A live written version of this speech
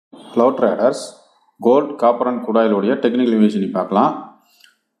Hello traders, gold, copper and crude oil உடைய technical information பார்க்கலாம்.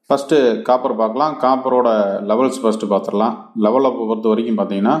 First copper பார்க்கலாம். காப்பரோட levels first பார்த்துடலாம். லெவலை பொறுத்த வரைக்கும்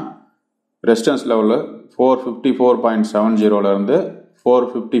பார்த்தீங்கன்னா ரெசிஸ்டன்ஸ் லெவலு 454.70 இருந்து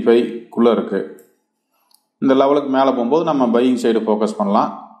 455 இருக்குது. இந்த லெவலுக்கு மேலே போகும்போது நம்ம பையிங் சைடு ஃபோக்கஸ் பண்ணலாம்.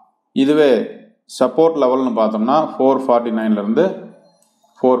 இதுவே சப்போர்ட் லெவல்னு பார்த்தோம்னா 449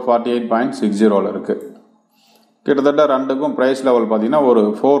 448.60 இருக்குது. கிட்டத்தட்ட ரெண்டுக்கும் ப்ரைஸ் லெவல் பார்த்தீங்கன்னா ஒரு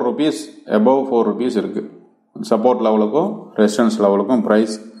 4 rupees above 4 rupees இருக்குது. சப்போர்ட் லெவலுக்கும் ரெசிஸ்டன்ஸ் லெவலுக்கும்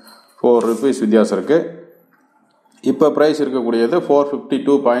ப்ரைஸ் 4 rupees வித்தியாசம் இருக்குது. இப்போ ப்ரைஸ் இருக்கக்கூடியது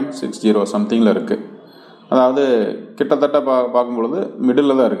 452.60 சம்திங்கில் இருக்குது. அதாவது கிட்டத்தட்ட பார்க்கும்பொழுது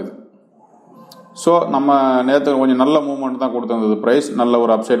மிடில் தான் இருக்குது. ஸோ நம்ம நேற்று கொஞ்சம் நல்ல மூவ்மெண்ட் தான் கொடுத்துருந்தது. ப்ரைஸ் நல்ல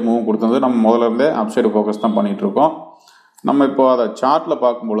ஒரு அப்சைடு மூவ் கொடுத்துருந்தது. நம்ம முதல்ல இருந்தே அப்சைடு ஃபோக்கஸ் தான் பண்ணிகிட்ருக்கோம். நம்ம இப்போ அதை சார்ட்டில்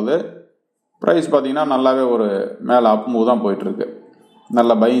பார்க்கும்பொழுது ப்ரைஸ் பார்த்திங்கன்னா நல்லாவே ஒரு மேலே அப் மூவ் தான் போயிட்டுருக்கு.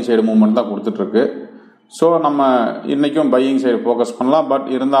 நல்ல பையிங் சைடு மூவ்மெண்ட் தான் கொடுத்துட்ருக்கு. ஸோ நம்ம இன்றைக்கும் பையிங் சைடு ஃபோக்கஸ் பண்ணலாம். பட்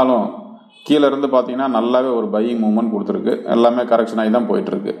இருந்தாலும் கீழே இருந்து பார்த்திங்கன்னா நல்லாவே ஒரு பையிங் மூவ்மெண்ட் கொடுத்துருக்கு. எல்லாமே கரெக்ஷன் ஆகி தான்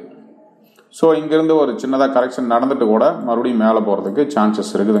போயிட்டுருக்கு. ஸோ இங்கேருந்து ஒரு சின்னதாக கரெக்ஷன் நடந்துட்டு கூட மறுபடியும் மேலே போகிறதுக்கு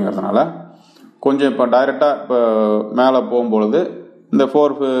சான்சஸ் இருக்குதுங்கிறதுனால கொஞ்சம் இப்போ டைரெக்டாக இப்போ மேலே போகும்பொழுது இந்த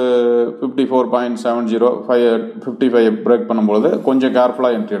 454.70 55 பிரேக் பண்ணும்பொழுது கொஞ்சம்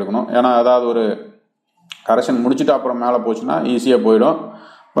கேர்ஃபுல்லாக என்ட்ரி எடுக்கணும். ஏன்னா அதாவது ஒரு கரெக்ஷன் முடிச்சுட்டு அப்புறம் மேலே போச்சுன்னா ஈஸியாக போயிடும்.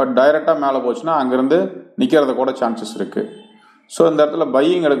 பட் டைரெக்டாக மேலே போச்சுன்னா அங்கேருந்து நிற்கிறத கூட சான்சஸ் இருக்குது. ஸோ இந்த இடத்துல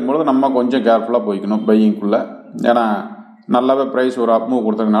பையிங் எடுக்கும்பொழுது நம்ம கொஞ்சம் கேர்ஃபுல்லாக போய்க்கணும் பையிங்குள்ளே. ஏன்னா நல்லாவே ப்ரைஸ் ஒரு அப் மூவ்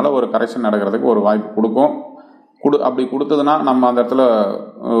கொடுத்ததுனால ஒரு கரெக்ஷன் நடக்கிறதுக்கு ஒரு வாய்ப்பு கொடுக்கும். அப்படி கொடுத்ததுன்னா நம்ம அந்த இடத்துல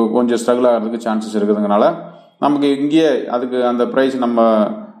கொஞ்சம் ஸ்ட்ரகிள் ஆகிறதுக்கு சான்சஸ் இருக்குதுங்கனால நமக்கு இங்கேயே அதுக்கு அந்த ப்ரைஸ் நம்ம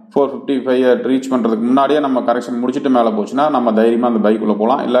 455 ரீச் பண்ணுறதுக்கு முன்னாடியே நம்ம கரெக்ஷன் முடிச்சுட்டு மேலே போச்சுன்னா நம்ம தைரியமாக அந்த பைக்குள்ளே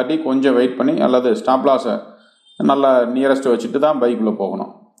போகலாம். இல்லாட்டி கொஞ்சம் வெயிட் பண்ணி அல்லது ஸ்டாப் லாஸை நல்லா நியரஸ்ட் வச்சுட்டு தான் பைக்குள்ளே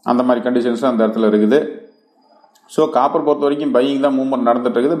போகணும். அந்த மாதிரி கண்டிஷன்ஸ் அந்த இடத்துல இருக்குது. ஸோ காப்பர் பொறுத்த வரைக்கும் பையிங் தான் மூவ்மெண்ட்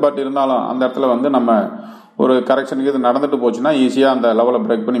நடந்துட்டு இருக்குது. பட் இருந்தாலும் அந்த இடத்துல வந்து நம்ம ஒரு கரெக்ஷனுக்கு இது நடந்துட்டு போச்சுன்னா ஈஸியாக அந்த லெவலை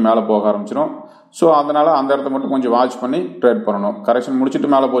பிரேக் பண்ணி மேலே போக ஆரம்பிச்சிடும். ஸோ அதனால் அந்த இடத்த மட்டும் கொஞ்சம் வாட்ச் பண்ணி ட்ரேட் பண்ணணும். கரெக்ஷன் முடிச்சுட்டு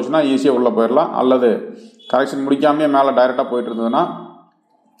மேலே போச்சுன்னா ஈஸியாக உள்ளே போயிடலாம். அல்லது கரெக்ஷன் முடிக்காமையே மேலே டைரெக்டாக போயிட்டு இருந்ததுன்னா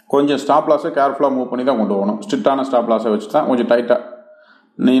கொஞ்சம் ஸ்டாப் லாஸை கேர்ஃபுல்லாக மூவ் பண்ணி தான் கொண்டு போகணும். ஸ்ட்ரிக்டான ஸ்டாப் லாஸை வச்சு தான் கொஞ்சம் டைட்டாக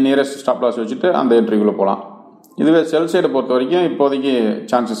நியரஸ்ட் ஸ்டாப் லாஸ் வச்சுட்டு அந்த என்ட்ரிக்குள்ளே போகலாம். இதுவே செல் சைடை பொறுத்த வரைக்கும் இப்போதைக்கு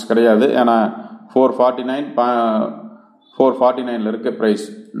சான்சஸ் கிடையாது. ஏன்னா 449 இருக்குது ப்ரைஸ்.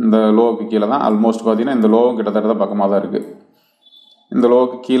 இந்த லோவுக்கு கீழே தான் ஆல்மோஸ்ட் பார்த்தீங்கன்னா இந்த லோவும் கிட்டத்தட்ட பக்கமாக தான் இருக்குது. இந்த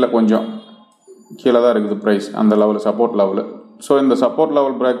லோவுக்கு கீழே கொஞ்சம் கீழே தான் இருக்குது ப்ரைஸ் அந்த லெவலு சப்போர்ட் லெவலு. ஸோ இந்த சப்போர்ட்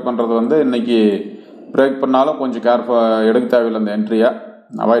லெவல் பிரேக் பண்ணுறது வந்து இன்றைக்கி பிரேக் பண்ணாலும் கொஞ்சம் கேர்ஃபுல்லாக எடுக்க தேவையில்லை. அந்த என்ட்ரியை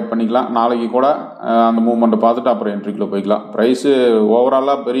அவாய்ட் பண்ணிக்கலாம். நாளைக்கு கூட அந்த மூவ்மெண்ட்டை பார்த்துட்டு அப்புறம் என்ட்ரிக்குள்ளே போய்க்கலாம். ப்ரைஸு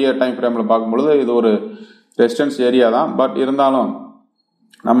ஓவராலாக பெரிய டைம் ஃப்ரேமில் பார்க்கும்பொழுது இது ஒரு ரெசிஸ்டன்ஸ் ஏரியா தான். பட் இருந்தாலும்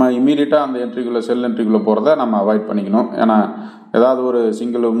நம்ம இம்மீடியட்டாக அந்த என்ட்ரிக்குள்ளே செல் என்ட்ரிக்குள்ளே போகிறத நம்ம அவாய்ட் பண்ணிக்கணும். ஏன்னா ஏதாவது ஒரு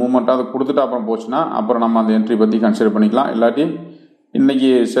சிங்கிள் மூவ்மெண்ட்டாவது கொடுத்துட்டு அப்புறம் போச்சுன்னா அப்புறம் நம்ம அந்த என்ட்ரி பற்றி கன்சிடர் பண்ணிக்கலாம். இல்லாட்டி இன்றைக்கி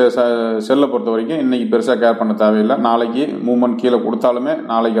செல்லை பொறுத்த வரைக்கும் இன்றைக்கி பெருசாக கேர் பண்ண தேவையில்லை. நாளைக்கு மூவ்மெண்ட் கீழே கொடுத்தாலுமே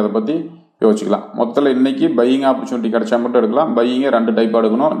நாளைக்கு அதை பற்றி யோசிக்கலாம். மொத்தத்தில் இன்றைக்கி பையிங் ஆப்பர்ச்சுனிட்டி கிடைச்சா மட்டும் எடுக்கலாம். பையிங்கே 2 டைப்பாக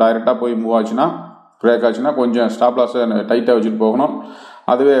எடுக்கணும். டைரெக்டாக போய் மூவ் ஆச்சுன்னா பிரேக் ஆச்சுன்னா கொஞ்சம் ஸ்டாப் லாஸை டைட்டாக வச்சுட்டு போகணும்.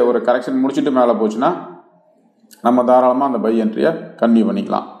 அதுவே ஒரு கரெக்ஷன் முடிச்சுட்டு மேலே போச்சுன்னா நம்ம தாராளமாக அந்த பை என்ட்ரியை கன்டினியூ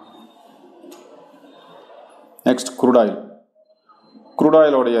பண்ணிக்கலாம். Next crude oil. Crude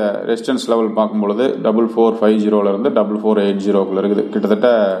ஆயிலோடைய resistance level பார்க்கும்பொழுது 4450 4480 இருக்குது. கிட்டத்தட்ட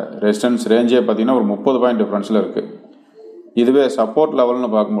ரெசிஸ்டன்ஸ் ரேஞ்சே பார்த்தீங்கன்னா ஒரு 30 பாயிண்ட் டிஃப்ரென்ஸில் இருக்குது. இதுவே சப்போர்ட் லெவல்னு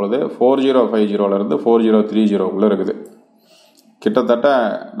பார்க்கும்பொழுது 4050 4030 இருக்குது. கிட்டத்தட்ட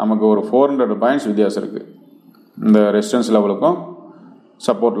நமக்கு ஒரு 400 பாயிண்ட்ஸ் வித்தியாசம் இருக்குது இந்த ரெசிஸ்டன்ஸ் லெவலுக்கும்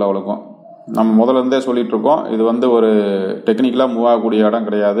சப்போர்ட் லெவலுக்கும். நம்ம முதல்ல இருந்தே சொல்லிகிட்டு இருக்கோம், இது வந்து ஒரு டெக்னிக்கலாக மூவ் ஆகக்கூடிய இடம்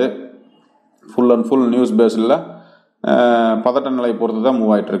கிடையாது. ஃபுல் அண்ட் ஃபுல் நியூஸ் பேஸில் பதட்ட நிலை பொறுத்து தான்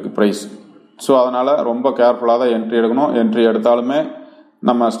மூவ் ஆகிட்டு இருக்கு ப்ரைஸ். ஸோ அதனால் ரொம்ப கேர்ஃபுல்லாக தான் என்ட்ரி எடுக்கணும். என்ட்ரி எடுத்தாலுமே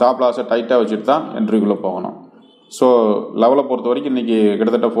நம்ம ஸ்டாப் லாஸை டைட்டாக வச்சுட்டு தான் என்ட்ரிக்குள்ளே போகணும். ஸோ லெவலை பொறுத்த வரைக்கும் இன்றைக்கி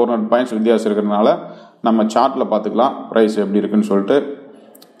கிட்டத்தட்ட 400 பாயிண்ட்ஸ் வித்தியாசம் இருக்கிறதுனால நம்ம சார்ட்டில் பார்த்துக்கலாம் ப்ரைஸ் எப்படி இருக்குன்னு சொல்லிட்டு.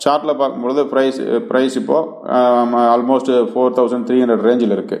 சார்ட்டில் பார்க்கும்பொழுது ப்ரைஸ் இப்போது ஆல்மோஸ்ட் 4300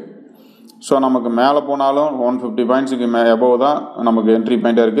 ரேஞ்சில் இருக்குது. ஸோ நமக்கு மேலே போனாலும் 150 பாயிண்ட்ஸுக்கு எபோவ் தான் நமக்கு என்ட்ரி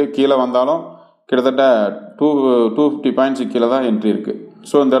பாயிண்ட்டாக இருக்குது. கீழே வந்தாலும் கிட்டத்தட்ட 250 பாயிண்ட்ஸுக்கு கீழே தான் என்ட்ரி இருக்குது.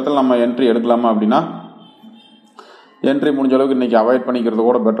 ஸோ இந்த இடத்துல நம்ம என்ட்ரி எடுக்கலாமா அப்படின்னா என்ட்ரி முடிஞ்ச அளவுக்கு இன்றைக்கி அவாய்ட் பண்ணிக்கிறது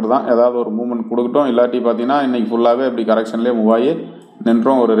கூட பெட்டர் தான். ஏதாவது ஒரு மூவ்மெண்ட் கொடுக்கட்டும். இல்லாட்டி பார்த்தீங்கன்னா இன்றைக்கி ஃபுல்லாகவே இப்படி கரெக்ஷன்லேயே மூவ் ஆகி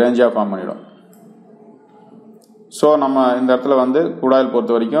நின்றும் ஒரு ரேஞ்சாக ஃபார்ம் பண்ணிடும். ஸோ நம்ம இந்த இடத்துல வந்து க்ரூட் ஆயில்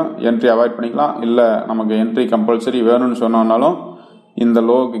பொறுத்த வரைக்கும் என்ட்ரி அவாய்ட் பண்ணிக்கலாம். இல்லை நமக்கு என்ட்ரி கம்பல்சரி வேணும்னு சொன்னோம்னாலும் இந்த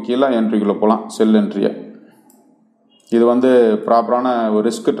லோவுக்கு கீழே என்ட்ரிக்குள்ளே போகலாம் செல் என்ட்ரியை. இது வந்து ப்ராப்பரான ஒரு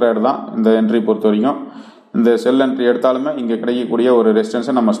ரிஸ்க் ட்ரேட் தான் இந்த என்ட்ரி பொறுத்த வரைக்கும். இந்த செல் என்ட்ரி எடுத்தாலுமே இங்கே கிடைக்கக்கூடிய ஒரு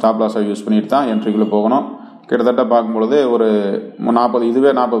ரெசிஸ்டன்ஸை நம்ம ஸ்டாப் லாஸாக யூஸ் பண்ணிட்டு தான் என்ட்ரிக்குள்ளே போகணும். கிட்டத்தட்ட பார்க்கும்பொழுது ஒரு 40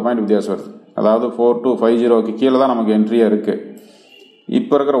 இதுவே 40 பாயிண்ட் வித்தியாசம் வருது. அதாவது 4250 கீழே தான் நமக்கு என்ட்ரியாக இருக்குது.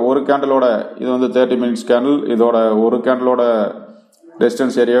 இப்போ இருக்கிற ஒரு கேண்டலோட இது வந்து 30 மினிட்ஸ் கேண்டில், இதோட ஒரு கேண்டலோட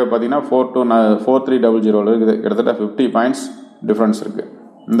ரெசிஸ்டன்ஸ் ஏரியாவே பார்த்தீங்கன்னா 4300 இருக்குது. கிட்டத்தட்ட 50 பாயிண்ட்ஸ் டிஃப்ரென்ஸ் இருக்குது.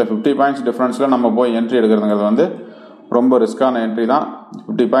 இந்த 50 பாயிண்ட்ஸ் டிஃப்ரென்ஸில் நம்ம போய் என்ட்ரி எடுக்கிறதுங்கிறது வந்து ரொம்ப ரிஸ்க்கான என்ட்ரி தான்.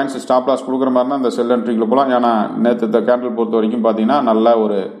 50 பாயிண்ட்ஸ் ஸ்டாப் லாஸ் கொடுக்குற மாதிரி தான் இந்த செல் என்ட்ரிக்குள்ள போகலாம். ஏன்னா நேற்று இந்த கேண்டில் பொறுத்த வரைக்கும் பார்த்தீங்கன்னா நல்ல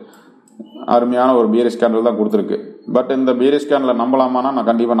ஒரு அருமையான ஒரு பீரிஷ் கேண்டில் தான் கொடுத்துருக்கு. பட் இந்த பீரிஷ் கேண்டில் நம்பலாமான்னா நான்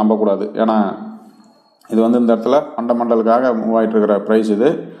கண்டிப்பாக நம்பக்கூடாது. ஏன்னா இது வந்து இந்த இடத்துல ஃபண்டமெண்டலுக்காக மூவ் ஆகிட்டு இருக்கிற ப்ரைஸ் இது.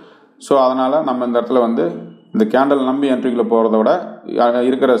 ஸோ அதனால் நம்ம இந்த இடத்துல வந்து இந்த கேண்டில் நம்பி என்ட்ரிக்குள்ளே போகிறத விட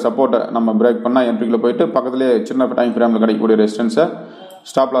இருக்கிற சப்போர்ட்டை நம்ம பிரேக் பண்ணால் என்ட்ரிக்குள்ளே போயிட்டு பக்கத்துலேயே சின்ன டைம் ஃப்ரேமில் கிடைக்கக்கூடிய ரெசிஸ்டன்ஸை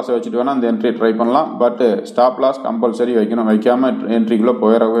ஸ்டாப் லாஸை வச்சுட்டு வேணால் அந்த என்ட்ரி ட்ரை பண்ணலாம். பட் ஸ்டாப் லாஸ் கம்பல்சரி வைக்கணும். வைக்காமல் என்ட்ரிக்குள்ளே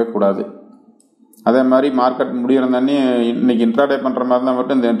போயிடவே கூடாது. அதே மாதிரி மார்க்கெட் முடிகிறதன்னி இன்னைக்கு இன்ட்ராடே பண்ணுற மாதிரி இருந்தால்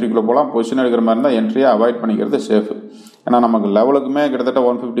மட்டும் இந்த என்ட்ரிக்குள்ளே போகலாம். பொசிஷன் எடுக்கிற மாதிரி இருந்தால் என்ட்ரியை அவாய்ட் பண்ணிக்கிறது சேஃப். ஏன்னா நமக்கு லெவலுக்குமே கிட்டத்தட்ட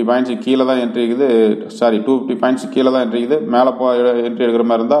 150 பாயிண்ட்ஸ் கீழே தான் என்ட்ரி இருக்குது. 250 பாயிண்ட்ஸ் கீழே தான் என்ட்ரி இருக்குது. மேலே என்ட்ரி எடுக்கிற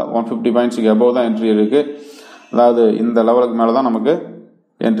மாதிரி இருந்தால் 150 பாயிண்ட்ஸுக்கு அபோவ் தான் என்ட்ரி இருக்குது. அதாவது இந்த லெவலுக்கு மேலே தான் நமக்கு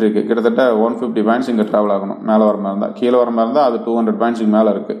என்ட்ரி இருக்குது. கிட்டத்தட்ட 150 பாயிண்ட்ஸ் இங்கே ட்ராவல் ஆகணும் மேலே வர மாதிரி இருந்தால். கீழே வர மாதிரி இருந்தால் அது 200 பாயிண்ட்ஸுக்கு மேலே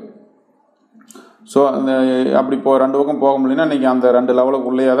இருக்குது. ஸோ அந்த அப்படி ரெண்டு பக்கம் போக முடியலன்னா இன்றைக்கி அந்த 2 லெவலுக்கு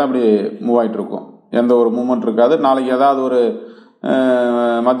உள்ளேயே தான் அப்படி மூவ் ஆகிட்டு இருக்கும். எந்த ஒரு மூவ்மெண்ட் இருக்காது. நாளைக்கு ஏதாவது ஒரு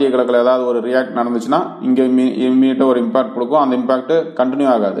மத்திய கிழக்கில் ஏதாவது ஒரு ரியாக்ட் நடந்துச்சுன்னா இங்கே இம்மீடியட்டாக ஒரு இம்பாக்ட் கொடுக்கும். அந்த இம்பாக்ட் கண்டினியூ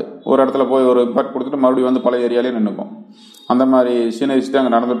ஆகாது. ஒரு இடத்துல போய் ஒரு இம்பாக்ட் கொடுத்துட்டு மறுபடியும் வந்து பழைய ஏரியாலே நின்றுக்கும். அந்த மாதிரி சீனரிஸ் தான்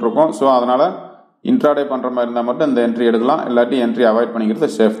அங்கே நடந்துகிட்ருக்கோம். ஸோ அதனால் இன்ட்ராடே பண்ணுற மாதிரி இருந்தால் மட்டும் இந்த என்ட்ரி எடுக்கலாம். இல்லாட்டி என்ட்ரி அவாய்ட் பண்ணிக்கிறது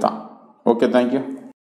சேஃப் தான். Okay, thank you.